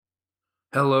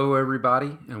Hello,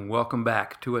 everybody, and welcome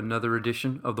back to another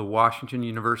edition of the Washington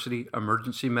University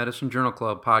Emergency Medicine Journal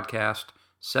Club podcast,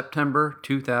 September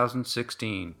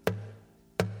 2016.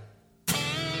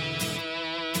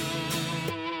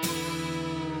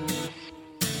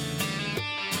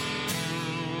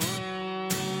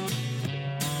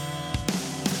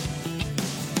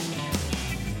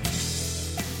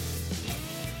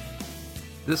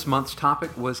 This month's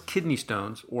topic was kidney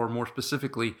stones, or more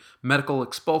specifically, medical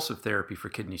expulsive therapy for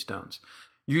kidney stones.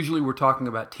 Usually we're talking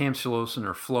about Tamsulosin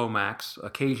or Flomax.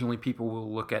 Occasionally people will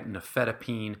look at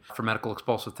nifedipine for medical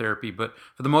expulsive therapy, but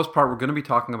for the most part we're going to be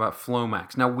talking about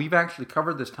Flomax. Now we've actually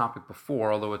covered this topic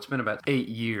before, although it's been about 8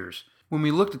 years. When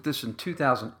we looked at this in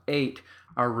 2008,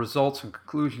 our results and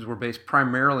conclusions were based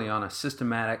primarily on a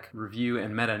systematic review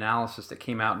and meta-analysis that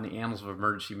came out in the Annals of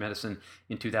Emergency Medicine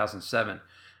in 2007.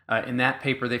 In that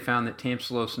paper, they found that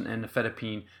Tamsulosin and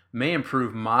nifedipine may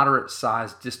improve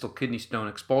moderate-sized distal kidney stone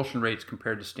expulsion rates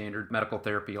compared to standard medical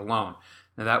therapy alone.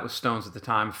 Now, that was stones at the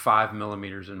time 5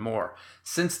 millimeters and more.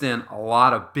 Since then, a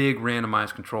lot of big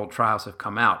randomized controlled trials have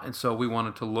come out, and so we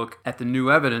wanted to look at the new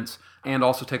evidence and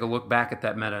also take a look back at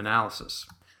that meta-analysis.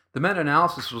 The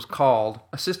meta-analysis was called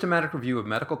A Systematic Review of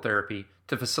Medical Therapy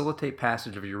to Facilitate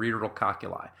Passage of Ureteral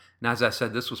Colic. And as I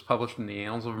said, this was published in the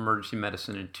Annals of Emergency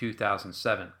Medicine in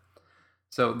 2007.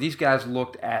 So these guys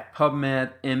looked at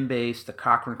PubMed, Embase, the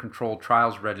Cochrane Controlled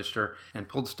Trials Register, and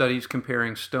pulled studies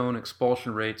comparing stone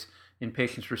expulsion rates in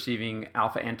patients receiving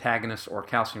alpha antagonists or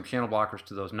calcium channel blockers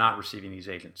to those not receiving these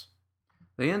agents.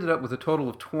 They ended up with a total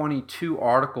of 22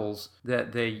 articles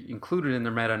that they included in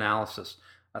their meta-analysis.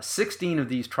 16 of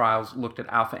these trials looked at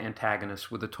alpha antagonists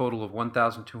with a total of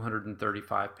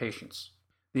 1,235 patients.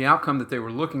 The outcome that they were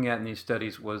looking at in these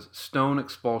studies was stone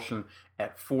expulsion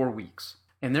at 4 weeks.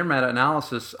 And their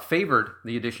meta-analysis favored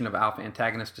the addition of alpha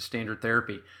antagonists to standard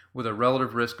therapy with a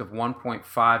relative risk of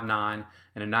 1.59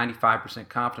 and a 95%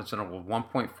 confidence interval of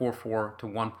 1.44 to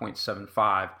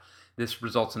 1.75. This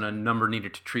results in a number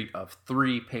needed to treat of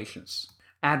 3 patients.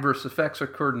 Adverse effects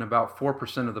occurred in about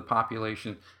 4% of the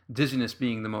population, dizziness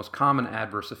being the most common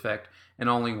adverse effect, and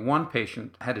only 1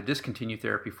 patient had to discontinue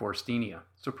therapy for asthenia.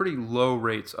 So pretty low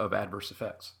rates of adverse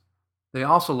effects. They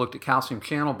also looked at calcium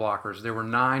channel blockers. There were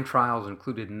 9 trials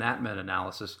included in that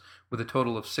meta-analysis with a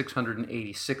total of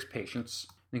 686 patients.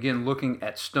 Again, looking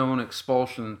at stone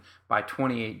expulsion by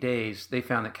 28 days, they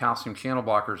found that calcium channel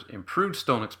blockers improved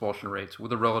stone expulsion rates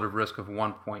with a relative risk of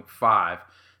 1.5,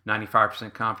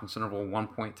 95% confidence interval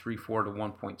 1.34 to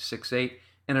 1.68,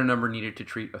 and a number needed to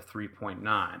treat of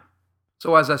 3.9.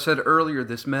 So as I said earlier,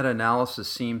 this meta-analysis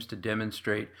seems to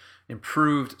demonstrate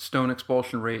improved stone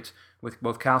expulsion rates with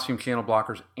both calcium channel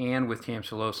blockers and with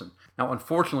Tamsulosin. Now,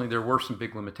 unfortunately, there were some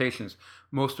big limitations.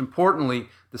 Most importantly,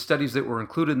 the studies that were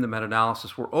included in the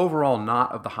meta-analysis were overall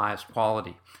not of the highest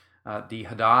quality. The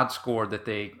Haddad score that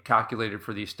they calculated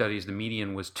for these studies, the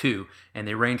median was 2, and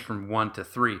they ranged from 1 to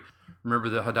 3. Remember,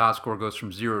 the Haddad score goes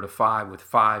from 0 to 5, with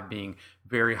 5 being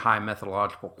very high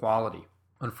methodological quality.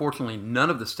 Unfortunately, none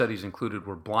of the studies included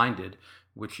were blinded,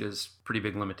 which is a pretty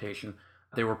big limitation.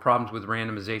 There were problems with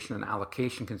randomization and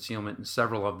allocation concealment in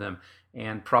several of them,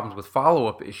 and problems with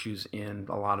follow-up issues in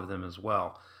a lot of them as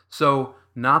well. So,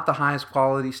 not the highest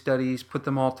quality studies. Put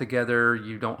them all together,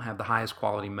 you don't have the highest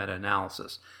quality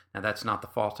meta-analysis. Now, that's not the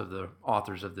fault of the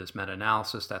authors of this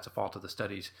meta-analysis. That's a fault of the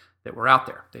studies that were out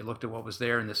there. They looked at what was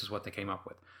there, and this is what they came up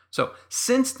with. So,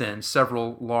 since then,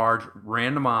 several large,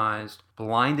 randomized,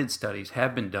 blinded studies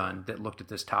have been done that looked at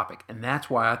this topic, and that's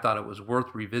why I thought it was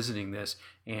worth revisiting this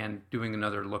and doing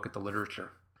another look at the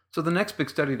literature. So the next big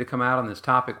study to come out on this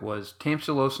topic was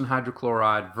Tamsulosin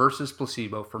hydrochloride versus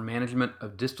placebo for management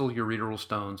of distal ureteral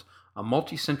stones, a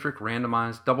multicentric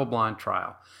randomized double-blind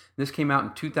trial. This came out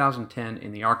in 2010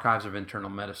 in the Archives of Internal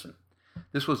Medicine.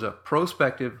 This was a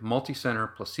prospective,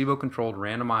 multicenter, placebo-controlled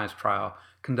randomized trial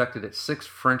conducted at 6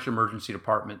 French emergency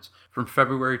departments from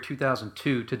February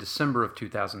 2002 to December of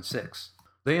 2006.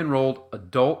 They enrolled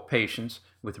adult patients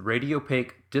with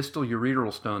radiopaque distal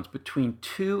ureteral stones between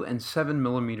 2 and 7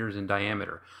 millimeters in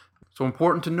diameter. So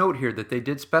important to note here that they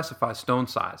did specify stone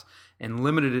size and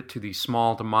limited it to these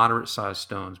small to moderate sized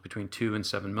stones between 2 and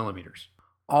 7 millimeters.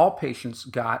 All patients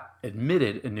got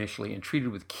admitted initially and treated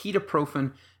with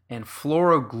ketoprofen and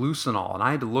fluoroglucinol, and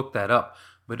I had to look that up,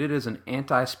 but it is an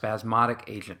antispasmodic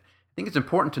agent. I think it's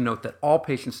important to note that all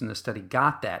patients in this study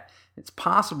got that. It's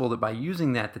possible that by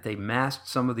using that they masked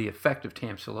some of the effect of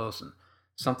Tamsulosin.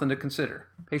 Something to consider.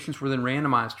 Patients were then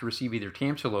randomized to receive either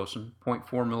Tamsulosin,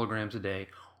 0.4 milligrams a day,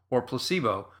 or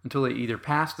placebo until they either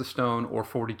passed the stone or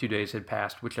 42 days had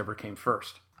passed, whichever came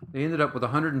first. They ended up with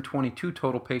 122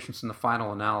 total patients in the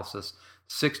final analysis,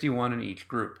 61 in each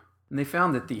group. And they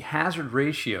found that the hazard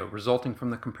ratio resulting from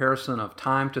the comparison of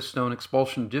time to stone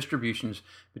expulsion distributions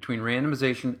between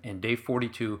randomization and day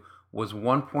 42 was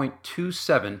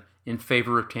 1.27 in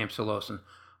favor of Tamsulosin.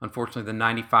 Unfortunately, the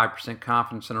 95%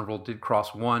 confidence interval did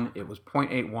cross 1. It was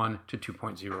 0.81 to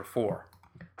 2.04.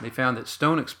 They found that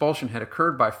stone expulsion had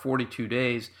occurred by 42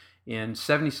 days in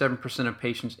 77% of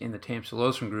patients in the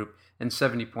Tamsulosin group and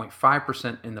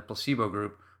 70.5% in the placebo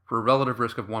group, for a relative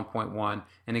risk of 1.1,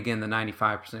 and again, the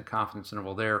 95% confidence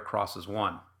interval there crosses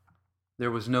 1.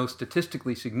 There was no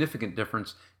statistically significant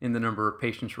difference in the number of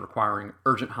patients requiring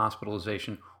urgent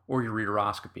hospitalization or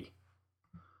ureteroscopy.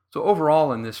 So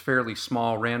overall, in this fairly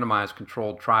small randomized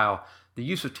controlled trial, the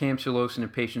use of Tamsulosin in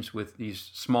patients with these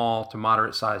small to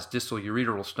moderate-sized distal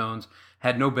ureteral stones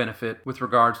had no benefit with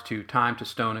regards to time to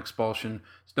stone expulsion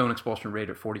rate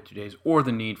at 42 days, or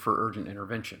the need for urgent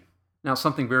intervention. Now,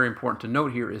 something very important to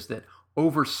note here is that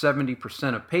over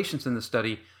 70% of patients in the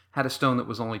study had a stone that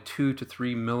was only 2 to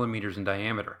 3 millimeters in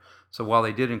diameter. So while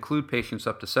they did include patients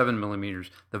up to 7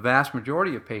 millimeters, the vast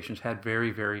majority of patients had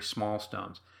very, very small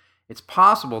stones. It's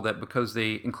possible that because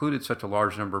they included such a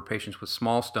large number of patients with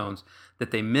small stones,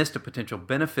 that they missed a potential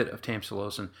benefit of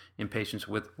Tamsulosin in patients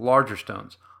with larger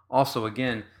stones. Also,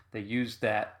 again, they used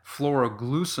that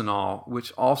fluoroglucinol,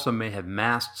 which also may have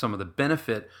masked some of the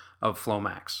benefit of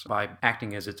Flomax by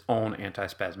acting as its own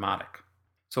antispasmodic.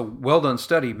 So, well done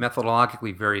study,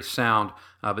 methodologically very sound,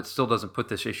 but still doesn't put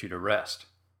this issue to rest.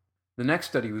 The next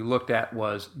study we looked at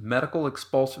was medical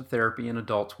expulsive therapy in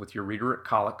adults with ureteral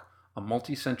colic, a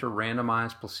multi-center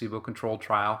randomized placebo-controlled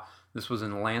trial. This was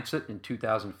in Lancet in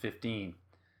 2015.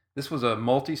 This was a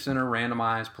multi-center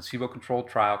randomized placebo-controlled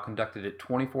trial conducted at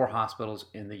 24 hospitals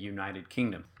in the United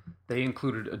Kingdom. They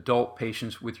included adult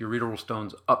patients with ureteral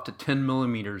stones up to 10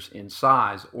 millimeters in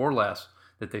size or less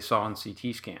that they saw on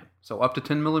CT scan. So up to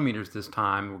 10 millimeters this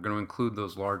time, we're going to include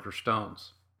those larger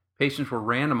stones. Patients were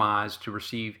randomized to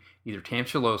receive either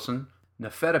Tamsulosin,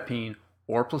 nifedipine,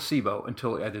 or placebo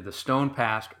until either the stone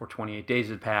passed or 28 days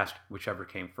had passed, whichever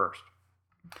came first.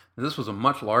 Now, this was a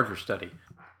much larger study.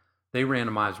 They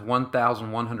randomized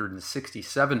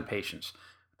 1,167 patients,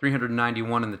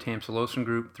 391 in the Tamsulosin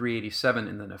group, 387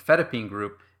 in the nifedipine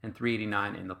group, and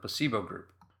 389 in the placebo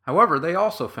group. However, they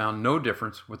also found no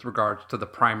difference with regards to the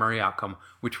primary outcome,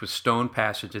 which was stone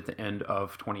passage at the end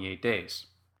of 28 days.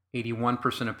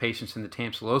 81% of patients in the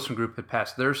Tamsulosin group had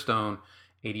passed their stone,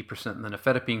 80% in the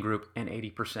nifedipine group, and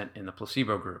 80% in the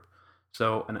placebo group.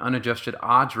 So an unadjusted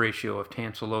odds ratio of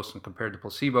Tamsulosin compared to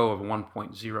placebo of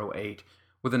 1.08,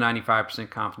 with a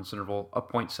 95% confidence interval of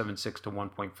 0.76 to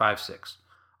 1.56.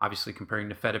 Obviously, comparing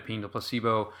nifedipine to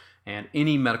placebo and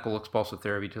any medical expulsive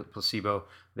therapy to placebo,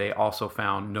 they also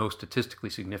found no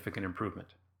statistically significant improvement.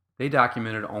 They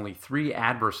documented only 3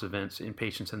 adverse events in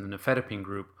patients in the nifedipine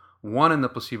group, 1 in the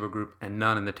placebo group, and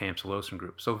none in the Tamsulosin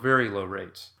group, so very low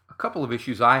rates. A couple of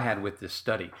issues I had with this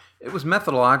study. It was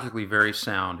methodologically very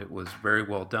sound. It was very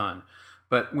well done.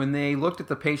 But when they looked at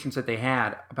the patients that they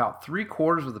had, about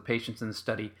 3/4 of the patients in the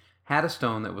study had a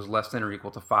stone that was less than or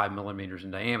equal to 5 millimeters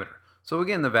in diameter. So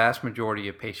again, the vast majority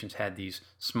of patients had these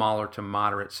smaller to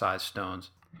moderate sized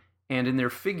stones. And in their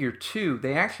figure 2,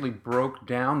 they actually broke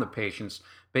down the patients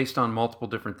based on multiple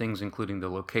different things, including the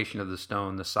location of the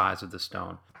stone, the size of the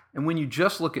stone. And when you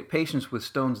just look at patients with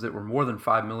stones that were more than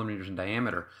 5 millimeters in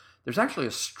diameter, there's actually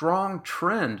a strong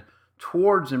trend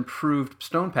towards improved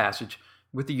stone passage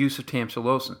with the use of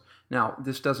Tamsulosin. Now,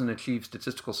 this doesn't achieve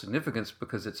statistical significance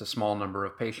because it's a small number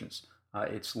of patients.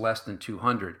 It's less than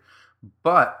 200.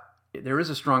 But there is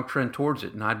a strong trend towards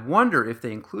it, and I'd wonder if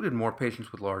they included more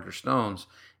patients with larger stones,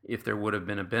 if there would have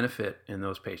been a benefit in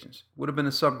those patients. Would have been a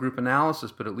subgroup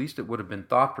analysis, but at least it would have been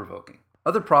thought-provoking.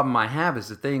 Other problem I have is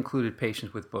that they included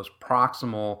patients with both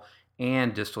proximal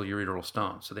and distal ureteral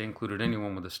stones. So they included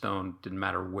anyone with a stone, didn't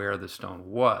matter where the stone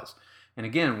was. And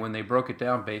again, when they broke it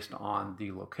down based on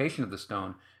the location of the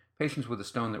stone, patients with a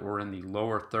stone that were in the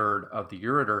lower third of the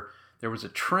ureter, there was a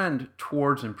trend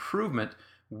towards improvement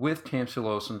with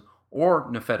Tamsulosin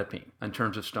or nifedipine in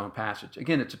terms of stone passage.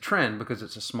 Again, it's a trend because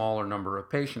it's a smaller number of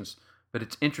patients, but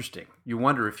it's interesting. You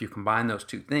wonder if you combine those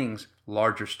two things,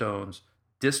 larger stones,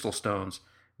 distal stones,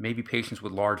 maybe patients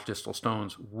with large distal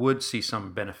stones would see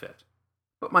some benefit.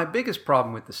 But my biggest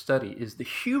problem with the study is the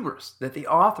hubris that the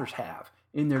authors have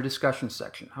in their discussion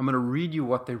section. I'm going to read you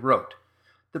what they wrote.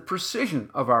 The precision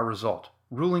of our result,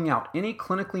 ruling out any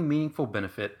clinically meaningful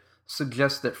benefit,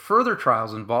 suggests that further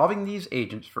trials involving these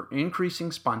agents for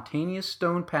increasing spontaneous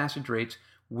stone passage rates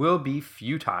will be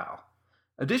futile.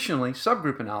 Additionally,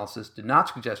 subgroup analysis did not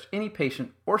suggest any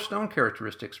patient or stone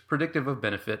characteristics predictive of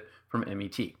benefit from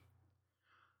MET.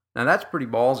 Now that's pretty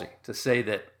ballsy to say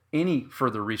that Any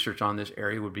further research on this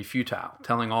area would be futile,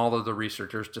 telling all of the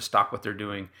researchers to stop what they're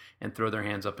doing and throw their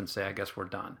hands up and say, I guess we're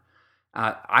done.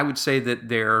 I would say that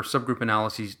their subgroup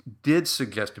analyses did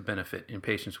suggest a benefit in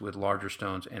patients with larger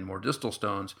stones and more distal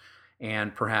stones,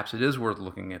 and perhaps it is worth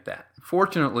looking at that.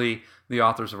 Fortunately, the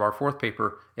authors of our fourth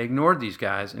paper ignored these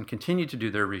guys and continued to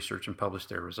do their research and publish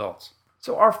their results.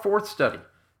 So our fourth study,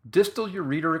 distal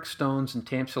ureteric stones and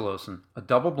Tamsulosin, a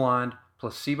double-blind,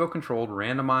 placebo-controlled,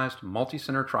 randomized,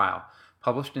 multicenter trial,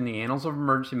 published in the Annals of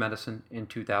Emergency Medicine in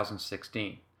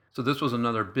 2016. So this was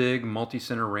another big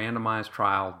multi-center randomized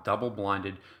trial,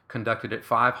 double-blinded, conducted at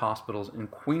 5 hospitals in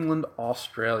Queensland,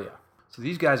 Australia. So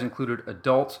these guys included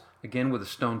adults, again with a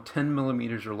stone 10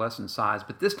 millimeters or less in size,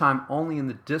 but this time only in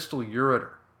the distal ureter.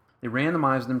 They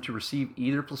randomized them to receive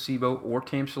either placebo or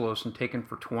Tamsulosin taken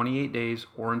for 28 days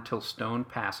or until stone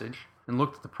passage, and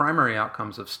looked at the primary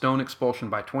outcomes of stone expulsion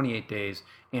by 28 days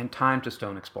and time to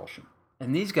stone expulsion.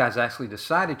 And these guys actually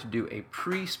decided to do a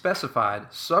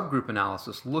pre-specified subgroup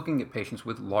analysis looking at patients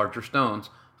with larger stones,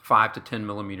 5 to 10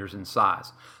 millimeters in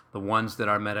size, the ones that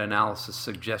our meta-analysis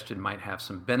suggested might have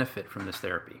some benefit from this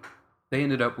therapy. They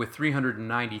ended up with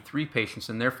 393 patients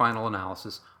in their final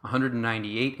analysis,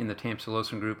 198 in the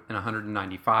Tamsulosin group and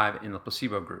 195 in the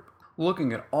placebo group.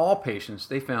 Looking at all patients,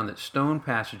 they found that stone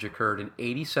passage occurred in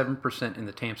 87% in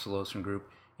the Tamsulosin group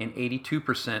and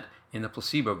 82% in the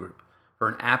placebo group, for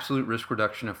an absolute risk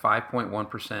reduction of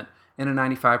 5.1% and a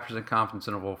 95% confidence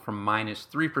interval from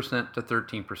 -3% to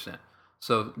 13%,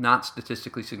 so not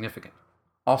statistically significant.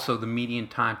 Also, the median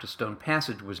time to stone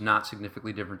passage was not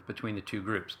significantly different between the two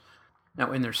groups.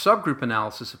 Now, in their subgroup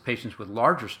analysis of patients with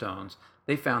larger stones,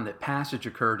 they found that passage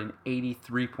occurred in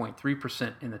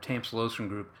 83.3% in the Tamsulosin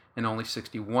group and only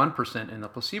 61% in the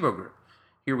placebo group.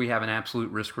 Here we have an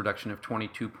absolute risk reduction of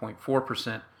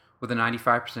 22.4%, with a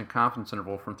 95% confidence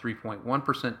interval from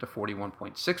 3.1% to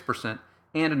 41.6%,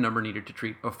 and a number needed to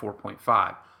treat of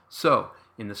 4.5. So,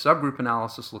 in the subgroup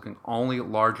analysis looking only at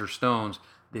larger stones,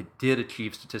 they did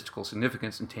achieve statistical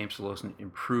significance, and Tamsulosin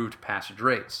improved passage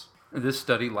rates. This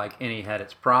study, like any, had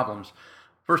its problems.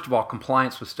 First of all,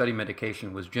 compliance with study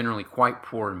medication was generally quite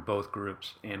poor in both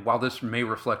groups, and while this may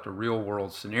reflect a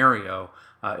real-world scenario,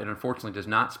 it unfortunately does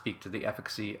not speak to the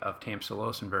efficacy of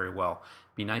Tamsulosin very well.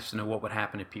 It'd be nice to know what would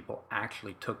happen if people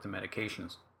actually took the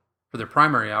medications. For their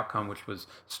primary outcome, which was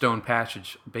stone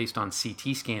passage based on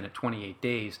CT scan at 28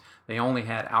 days, they only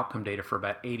had outcome data for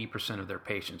about 80% of their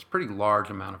patients. Pretty large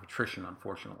amount of attrition,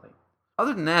 unfortunately.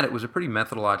 Other than that, it was a pretty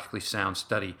methodologically sound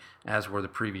study, as were the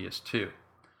previous two.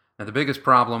 Now, the biggest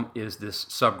problem is this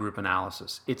subgroup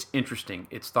analysis. It's interesting,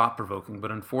 it's thought-provoking,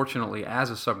 but unfortunately, as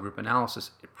a subgroup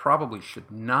analysis, it probably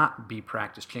should not be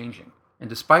practice-changing. And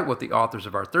despite what the authors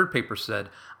of our third paper said,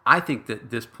 I think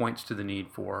that this points to the need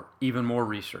for even more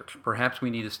research. Perhaps we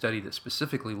need a study that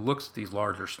specifically looks at these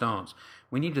larger stones.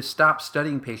 We need to stop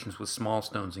studying patients with small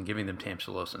stones and giving them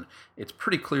Tamsulosin. It's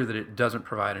pretty clear that it doesn't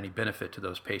provide any benefit to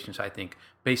those patients, I think,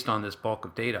 based on this bulk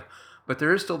of data. But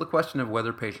there is still the question of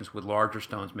whether patients with larger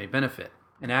stones may benefit.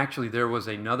 And actually, there was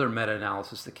another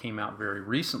meta-analysis that came out very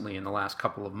recently in the last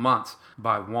couple of months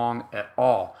by Wong et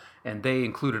al., and they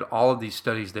included all of these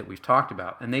studies that we've talked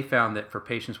about, and they found that for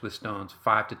patients with stones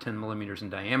 5 to 10 millimeters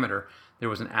in diameter, there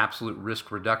was an absolute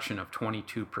risk reduction of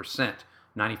 22%,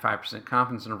 95%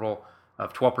 confidence interval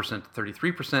of 12% to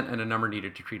 33%, and a number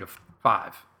needed to treat of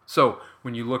 5. So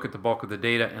when you look at the bulk of the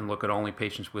data and look at only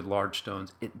patients with large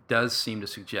stones, it does seem to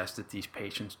suggest that these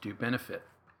patients do benefit.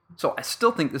 So I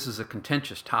still think this is a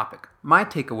contentious topic. My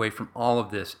takeaway from all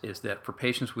of this is that for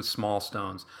patients with small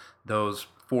stones, those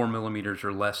 4 millimeters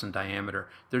or less in diameter,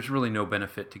 there's really no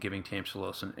benefit to giving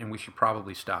Tamsulosin, and we should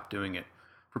probably stop doing it.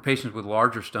 For patients with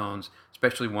larger stones,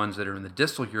 especially ones that are in the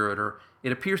distal ureter,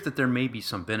 it appears that there may be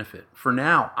some benefit. For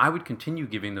now, I would continue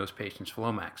giving those patients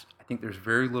Flomax. I think there's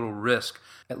very little risk,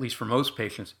 at least for most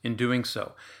patients, in doing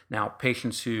so. Now,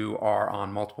 patients who are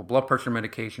on multiple blood pressure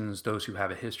medications, those who have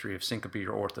a history of syncope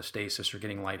or orthostasis or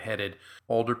getting lightheaded,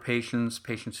 older patients,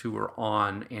 patients who are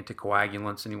on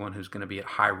anticoagulants, anyone who's going to be at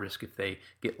high risk if they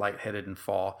get lightheaded and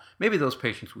fall, maybe those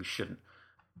patients we shouldn't.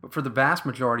 But for the vast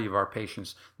majority of our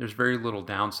patients, there's very little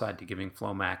downside to giving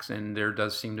Flomax, and there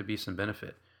does seem to be some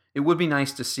benefit. It would be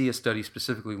nice to see a study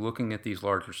specifically looking at these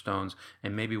larger stones,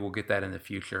 and maybe we'll get that in the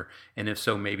future, and if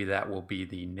so, maybe that will be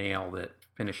the nail that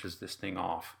finishes this thing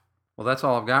off. Well, that's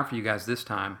all I've got for you guys this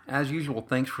time. As usual,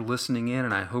 thanks for listening in,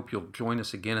 and I hope you'll join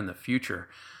us again in the future.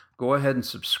 Go ahead and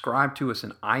subscribe to us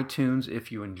in iTunes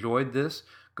if you enjoyed this.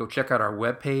 Go check out our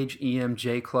webpage,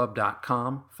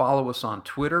 emjclub.com. Follow us on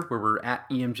Twitter, where we're at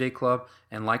emjclub,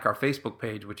 and like our Facebook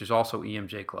page, which is also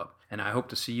emjclub. And I hope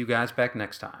to see you guys back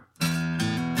next time.